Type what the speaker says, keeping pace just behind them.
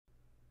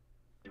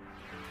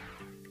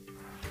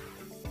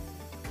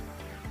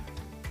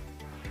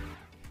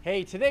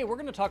Hey, today we're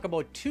going to talk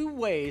about 2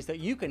 ways that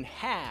you can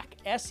hack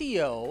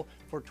SEO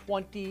for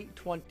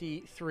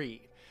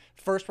 2023.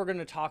 First, we're going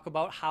to talk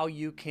about how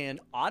you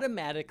can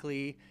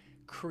automatically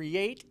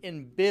create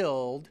and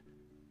build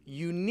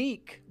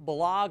unique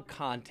blog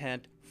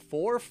content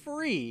for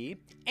free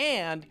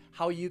and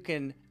how you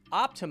can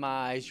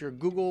optimize your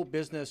Google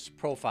business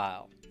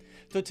profile.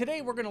 So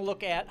today we're going to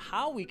look at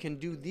how we can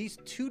do these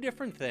 2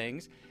 different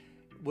things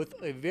with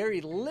a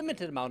very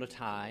limited amount of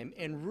time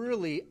and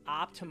really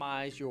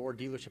optimize your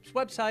dealership's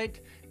website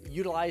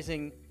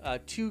utilizing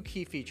 2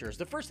 key features.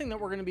 The first thing that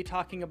we're going to be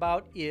talking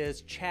about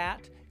is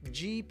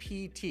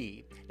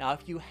ChatGPT. Now,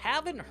 if you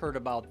haven't heard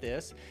about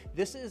this,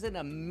 this is an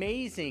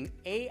amazing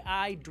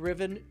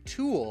AI-driven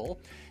tool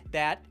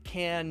that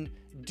can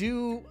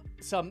do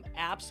some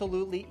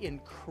absolutely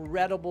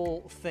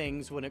incredible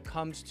things when it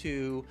comes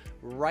to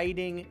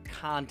writing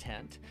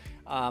content.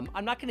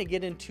 I'm not going to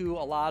get into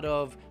a lot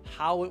of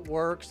how it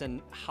works and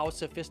how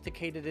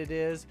sophisticated it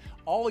is.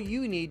 All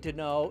you need to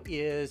know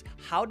is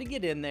how to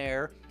get in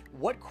there,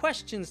 what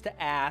questions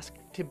to ask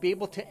to be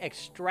able to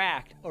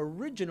extract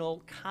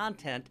original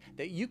content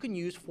that you can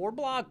use for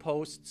blog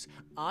posts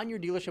on your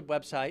dealership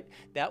website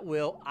that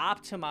will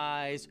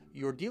optimize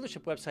your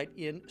dealership website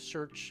in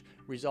search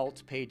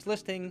results page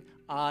listing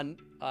on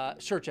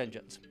search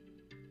engines.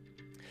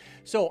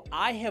 So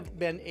I have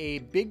been a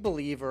big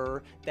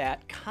believer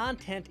that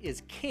content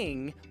is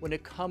king when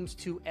it comes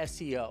to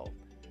SEO.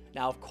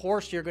 Now, of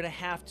course, you're going to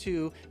have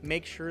to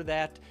make sure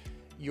that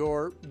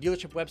your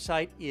dealership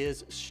website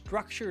is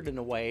structured in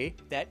a way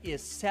that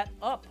is set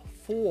up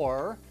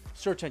for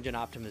search engine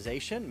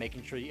optimization,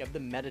 making sure you have the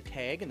meta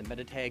tag and the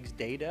meta tag's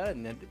data,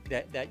 and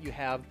that you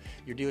have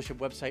your dealership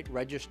website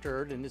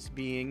registered and it's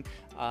being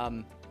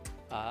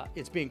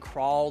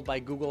crawled by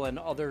Google and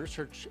other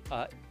search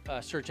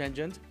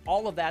engines.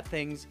 All of that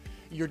things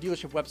your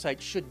dealership website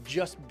should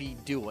just be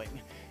doing.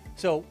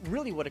 So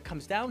really what it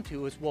comes down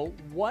to is, well,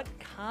 what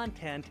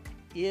content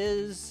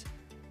is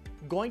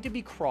going to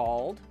be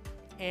crawled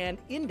and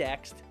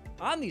indexed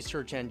on these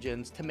search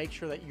engines to make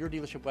sure that your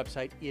dealership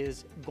website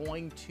is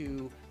going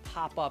to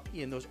pop up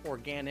in those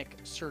organic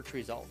search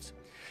results.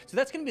 So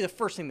that's going to be the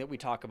first thing that we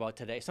talk about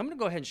today. So I'm going to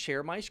go ahead and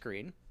share my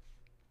screen.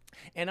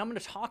 And I'm going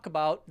to talk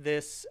about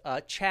this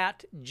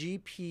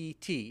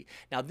ChatGPT.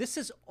 Now, this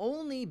has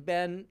only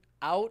been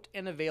out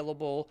and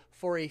available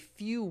for a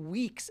few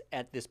weeks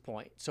at this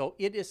point. So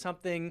it is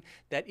something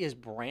that is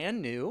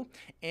brand new,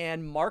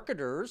 and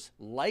marketers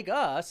like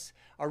us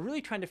are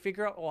really trying to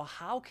figure out, well,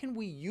 how can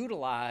we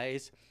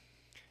utilize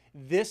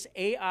this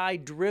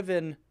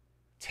AI-driven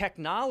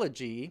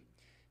technology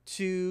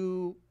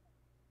to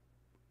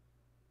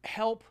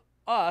help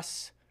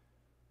us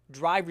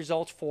drive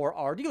results for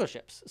our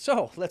dealerships.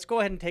 So let's go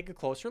ahead and take a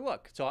closer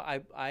look. So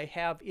I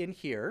have in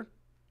here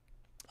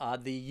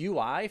the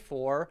UI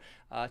for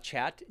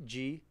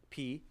ChatGPT.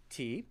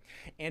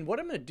 And what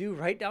I'm going to do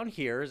right down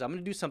here is I'm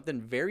going to do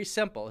something very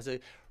simple. Is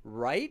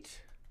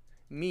write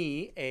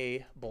me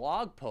a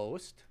blog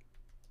post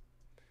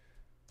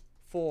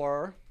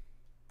for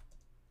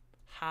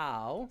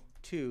how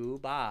to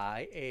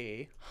buy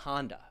a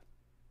Honda.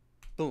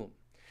 Boom.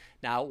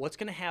 Now, what's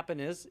going to happen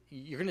is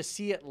you're going to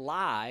see it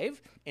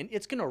live, and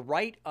it's going to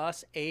write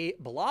us a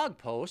blog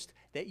post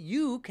that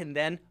you can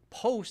then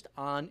post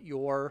on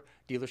your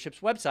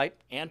dealership's website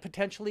and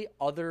potentially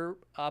other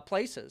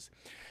places.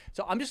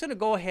 So I'm just going to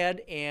go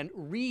ahead and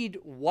read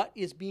what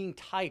is being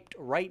typed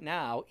right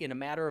now in a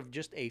matter of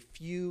just a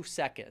few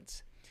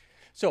seconds.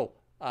 So,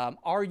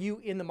 are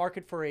you in the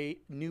market for a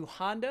new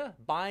Honda?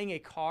 Buying a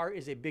car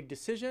is a big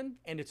decision,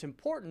 and it's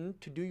important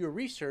to do your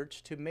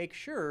research to make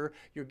sure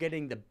you're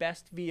getting the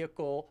best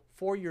vehicle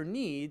for your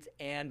needs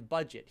and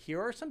budget. Here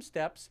are some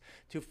steps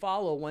to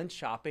follow when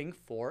shopping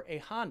for a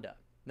Honda.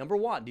 Number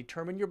 1,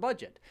 determine your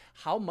budget.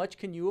 How much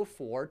can you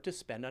afford to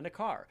spend on a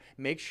car?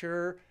 Make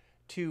sure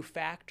to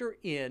factor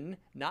in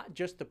not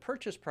just the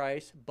purchase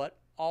price, but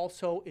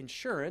also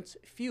insurance,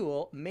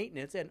 fuel,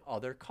 maintenance, and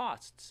other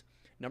costs.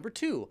 Number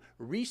 2,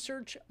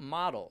 research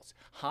models.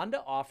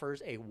 Honda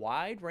offers a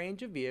wide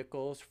range of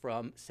vehicles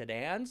from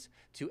sedans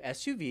to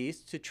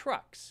SUVs to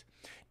trucks.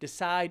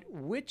 Decide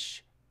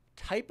which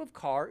type of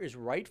car is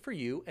right for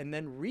you and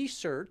then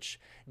research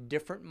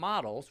different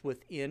models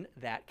within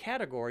that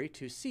category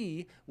to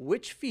see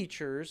which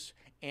features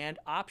and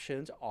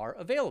options are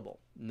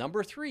available.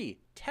 Number 3,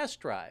 test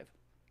drive.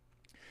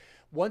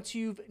 Once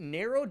you've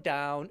narrowed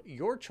down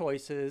your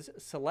choices,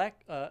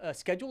 select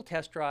schedule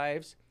test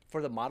drives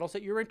for the models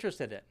that you're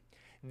interested in.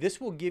 This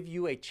will give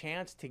you a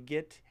chance to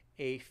get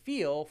a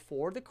feel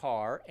for the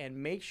car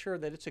and make sure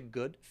that it's a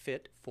good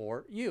fit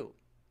for you.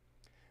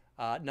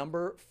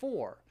 Number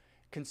 4,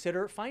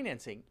 consider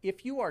financing.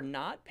 If you are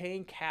not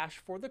paying cash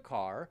for the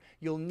car,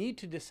 you'll need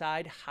to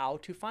decide how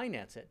to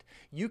finance it.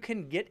 You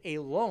can get a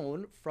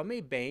loan from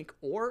a bank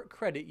or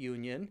credit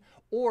union,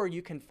 or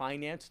you can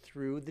finance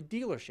through the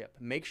dealership.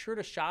 Make sure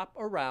to shop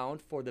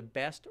around for the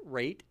best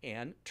rate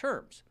and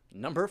terms.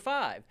 Number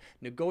 5,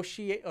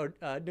 negotiate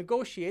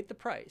the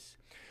price.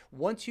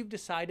 Once you've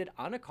decided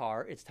on a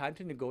car, it's time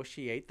to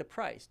negotiate the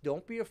price.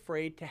 Don't be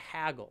afraid to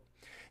haggle.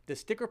 The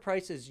sticker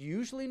price is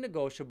usually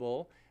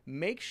negotiable.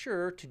 Make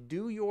sure to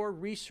do your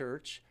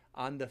research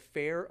on the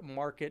fair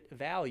market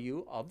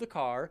value of the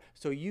car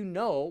so you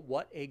know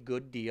what a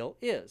good deal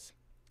is.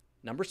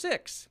 Number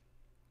 6,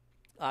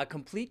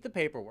 complete the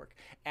paperwork.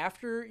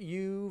 After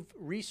you've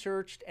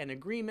researched an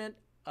agreement,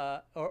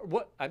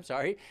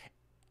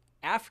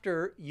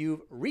 after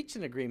you've reached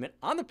an agreement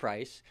on the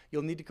price,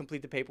 you'll need to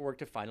complete the paperwork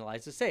to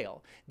finalize the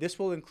sale. This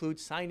will include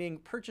signing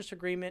purchase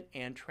agreement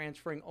and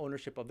transferring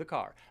ownership of the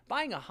car.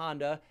 Buying a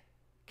Honda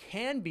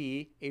can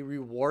be a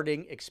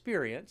rewarding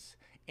experience,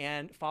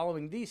 and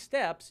following these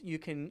steps, you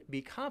can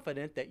be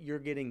confident that you're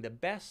getting the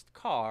best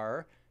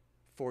car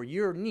for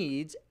your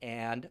needs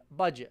and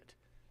budget.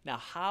 Now,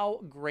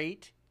 how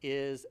great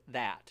is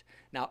that?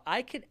 Now,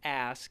 I could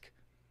ask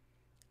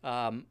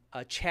a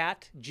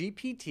Chat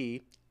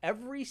GPT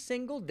every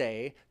single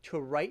day to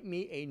write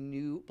me a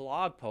new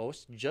blog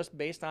post just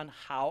based on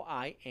how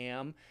I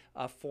am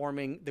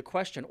forming the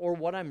question or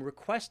what I'm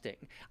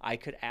requesting. I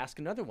could ask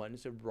another one.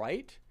 So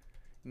write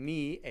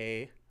me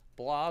a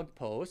blog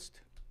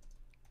post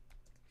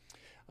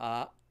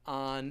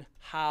on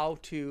how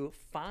to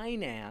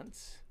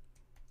finance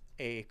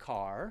a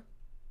car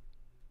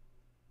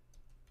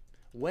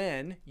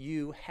when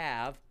you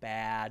have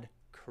bad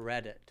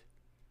credit.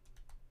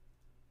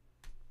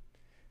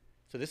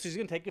 So this is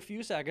going to take a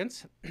few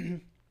seconds.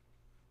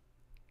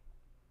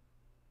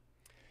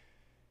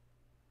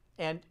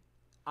 And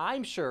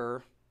I'm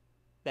sure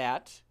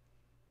that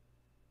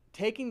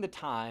taking the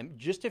time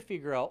just to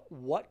figure out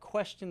what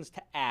questions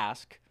to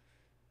ask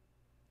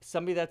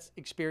somebody that's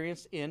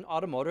experienced in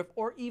automotive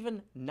or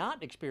even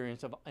not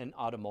experienced in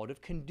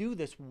automotive can do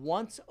this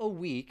once a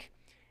week.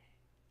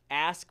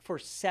 Ask for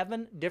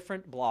 7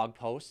 different blog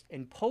posts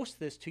and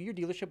post this to your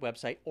dealership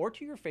website or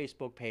to your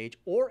Facebook page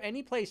or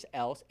any place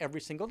else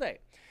every single day.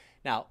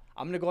 Now,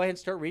 I'm going to go ahead and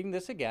start reading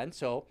this again.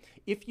 So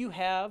if you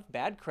have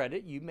bad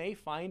credit, you may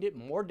find it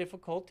more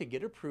difficult to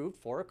get approved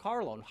for a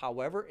car loan.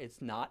 However,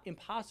 it's not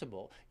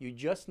impossible. You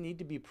just need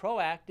to be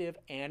proactive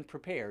and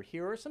prepared.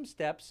 Here are some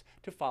steps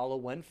to follow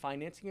when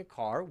financing a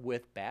car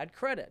with bad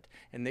credit.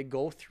 And they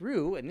go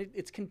through, and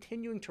it's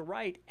continuing to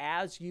write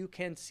as you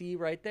can see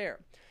right there.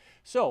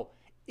 So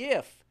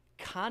if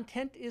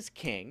content is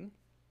king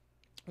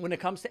when it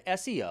comes to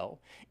SEO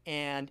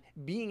and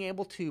being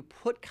able to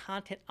put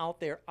content out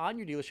there on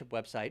your dealership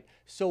website,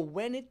 so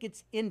when it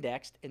gets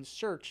indexed and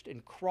searched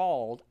and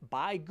crawled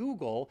by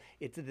Google,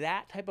 it's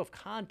that type of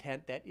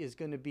content that is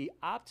going to be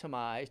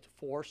optimized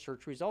for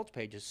search results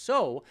pages.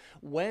 So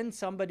when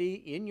somebody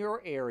in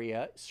your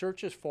area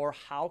searches for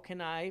how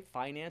can I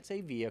finance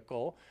a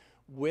vehicle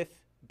with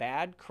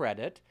bad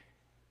credit,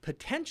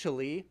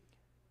 potentially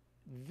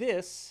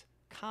this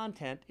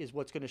content is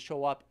what's going to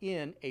show up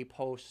in a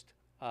post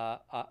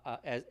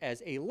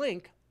as a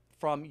link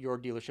from your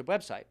dealership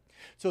website.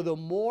 So the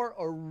more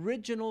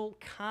original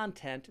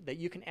content that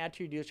you can add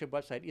to your dealership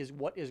website is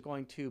what is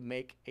going to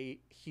make a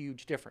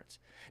huge difference.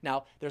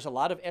 Now, there's a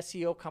lot of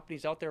SEO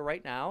companies out there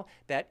right now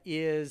that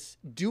is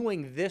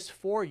doing this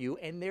for you,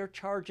 and they're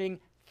charging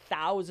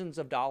thousands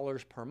of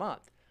dollars per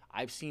month.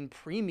 I've seen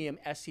premium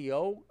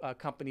SEO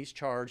companies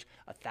charge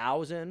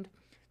 $1,000,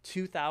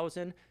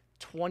 $2,000,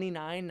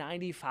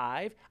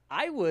 $29.95.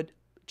 I would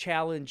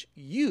challenge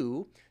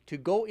you to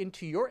go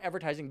into your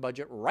advertising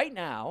budget right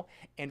now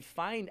and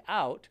find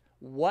out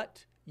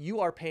what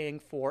you are paying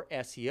for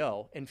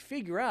SEO and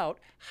figure out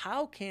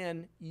how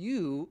can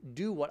you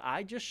do what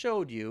I just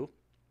showed you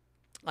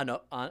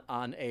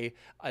on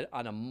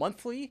a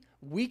monthly,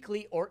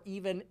 weekly, or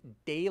even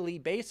daily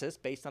basis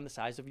based on the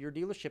size of your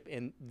dealership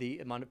and the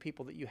amount of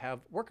people that you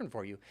have working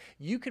for you.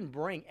 You can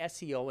bring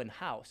SEO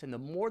in-house, and the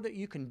more that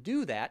you can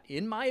do that,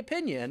 in my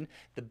opinion,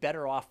 the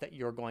better off that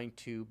you're going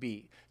to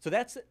be. So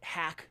that's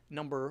hack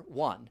number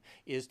 1,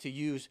 is to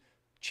use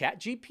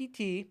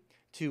ChatGPT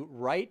to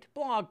write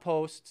blog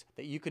posts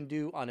that you can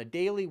do on a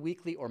daily,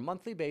 weekly, or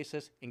monthly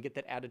basis and get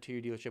that added to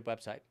your dealership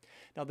website.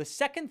 Now, the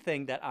second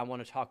thing that I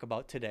want to talk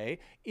about today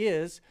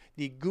is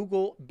the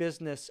Google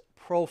Business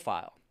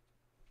Profile.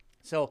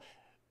 So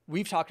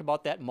we've talked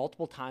about that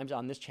multiple times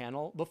on this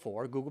channel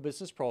before. Google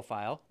Business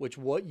Profile, which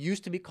what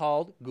used to be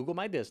called Google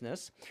My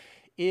Business,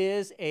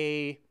 is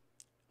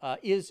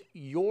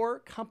your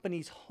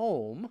company's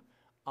home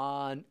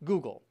on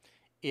Google.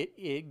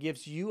 It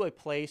gives you a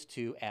place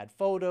to add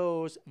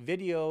photos,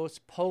 videos,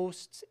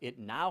 posts. It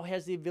now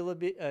has the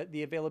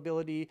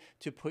availability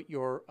to put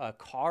your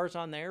cars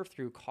on there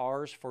through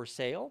Cars for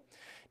Sale.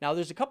 Now,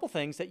 there's a couple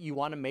things that you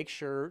want to make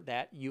sure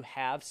that you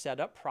have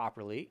set up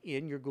properly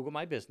in your Google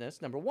My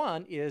Business. Number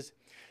 1 is,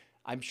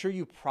 I'm sure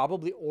you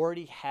probably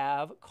already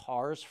have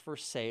Cars for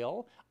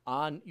Sale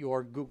on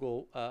your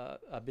Google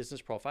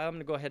Business Profile. I'm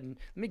going to go ahead and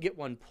let me get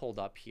one pulled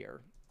up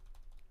here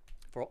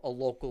for a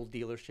local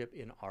dealership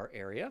in our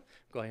area.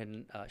 Go ahead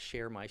and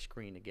share my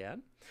screen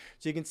again.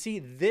 So you can see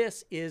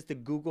this is the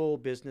Google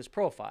Business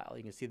Profile.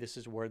 You can see this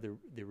is where the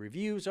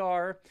reviews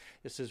are.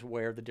 This is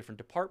where the different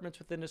departments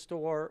within the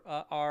store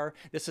are.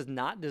 This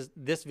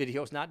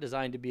video is not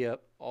designed to be a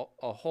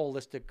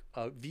holistic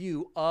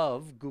view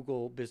of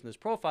Google Business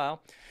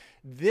Profile.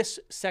 This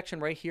section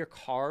right here,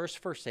 Cars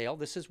for Sale,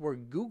 this is where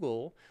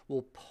Google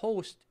will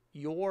post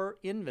your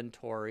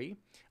inventory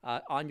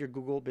on your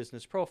Google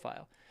Business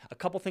Profile. A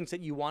couple things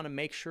that you want to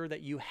make sure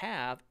that you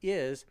have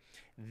is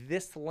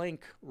this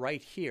link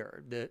right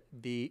here,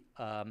 the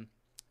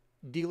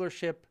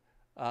dealership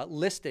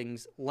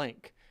listings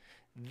link.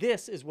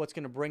 This is what's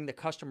going to bring the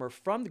customer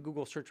from the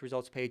Google search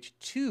results page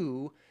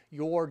to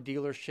your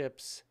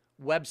dealership's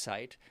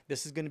website.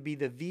 This is going to be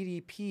the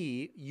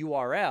VDP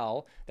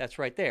URL that's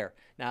right there.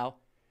 Now,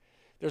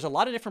 there's a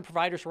lot of different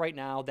providers right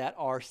now that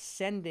are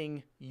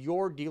sending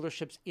your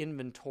dealership's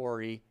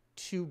inventory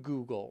to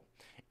Google,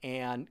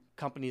 and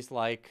companies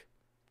like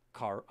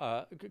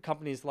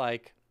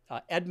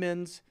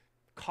Edmunds,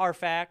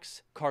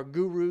 Carfax,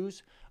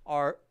 CarGurus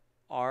are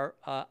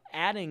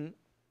adding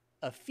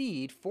a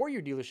feed for your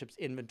dealership's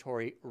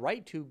inventory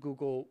right to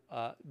Google,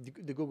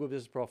 the Google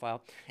Business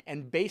Profile.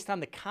 And based on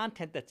the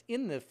content that's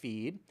in the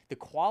feed, the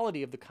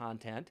quality of the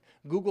content,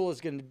 Google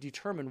is going to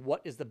determine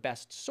what is the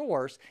best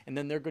source, and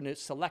then they're going to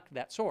select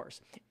that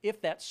source. If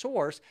that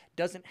source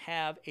doesn't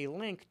have a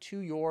link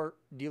to your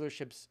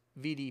dealership's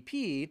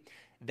VDP,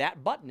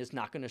 that button is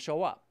not going to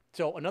show up.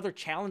 So another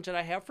challenge that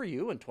I have for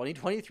you in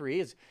 2023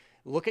 is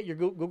look at your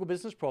Google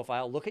Business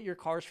Profile, look at your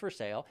Cars for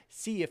Sale,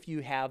 see if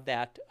you have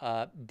that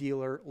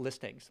dealer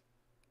listings.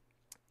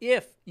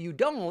 If you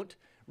don't,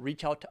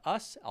 reach out to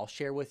us. I'll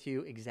share with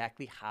you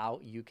exactly how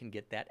you can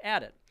get that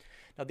added.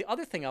 Now, the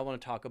other thing I want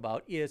to talk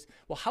about is,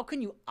 well, how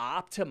can you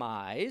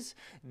optimize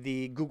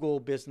the Google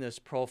Business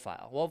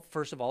Profile? Well,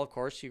 first of all, of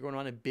course, you're going to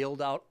want to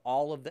build out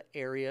all of the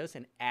areas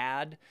and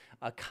add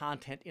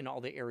content in all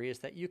the areas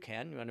that you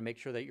can. You want to make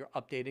sure that you're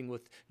updating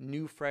with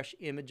new, fresh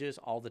images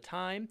all the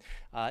time.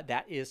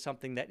 That is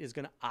something that is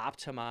going to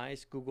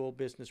optimize Google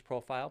Business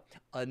Profile.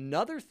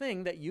 Another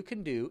thing that you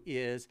can do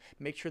is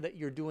make sure that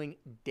you're doing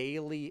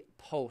daily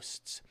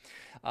posts.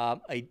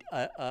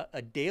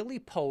 A daily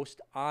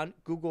post on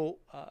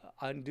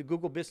the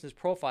Google Business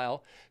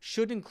Profile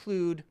should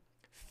include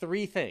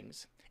three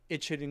things.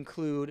 It should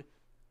include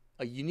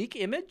a unique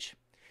image,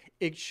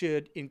 it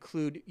should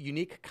include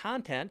unique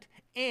content,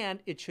 and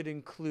it should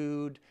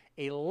include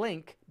a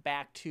link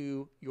back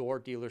to your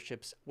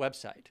dealership's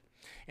website.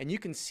 And you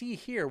can see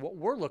here what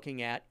we're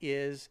looking at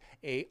is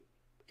a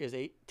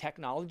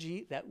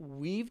technology that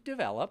we've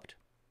developed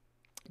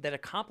that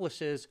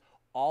accomplishes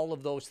all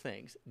of those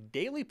things: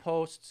 daily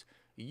posts,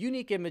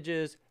 unique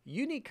images,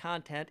 unique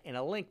content, and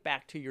a link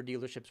back to your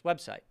dealership's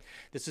website.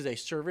 This is a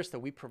service that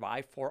we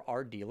provide for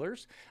our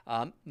dealers.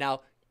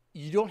 Now,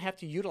 you don't have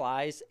to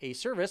utilize a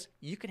service.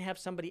 You can have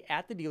somebody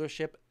at the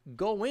dealership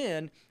go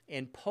in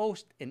and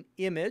post an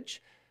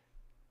image,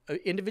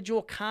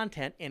 individual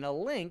content, and a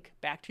link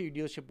back to your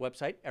dealership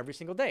website every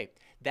single day.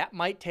 That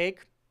might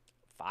take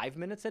 5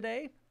 minutes a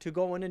day to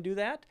go in and do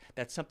that.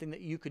 That's something that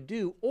you could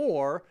do,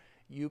 or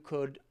you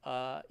could,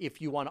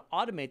 if you want to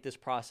automate this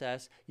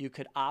process, you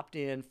could opt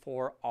in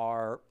for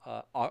our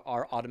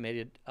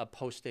automated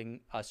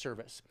posting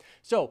service.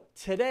 So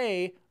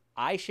today,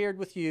 I shared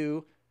with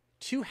you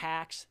 2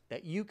 hacks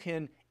that you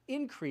can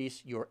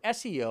increase your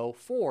SEO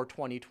for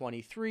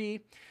 2023.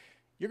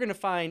 You're going to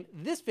find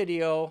this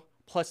video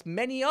plus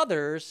many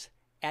others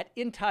at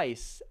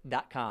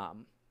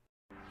entice.com.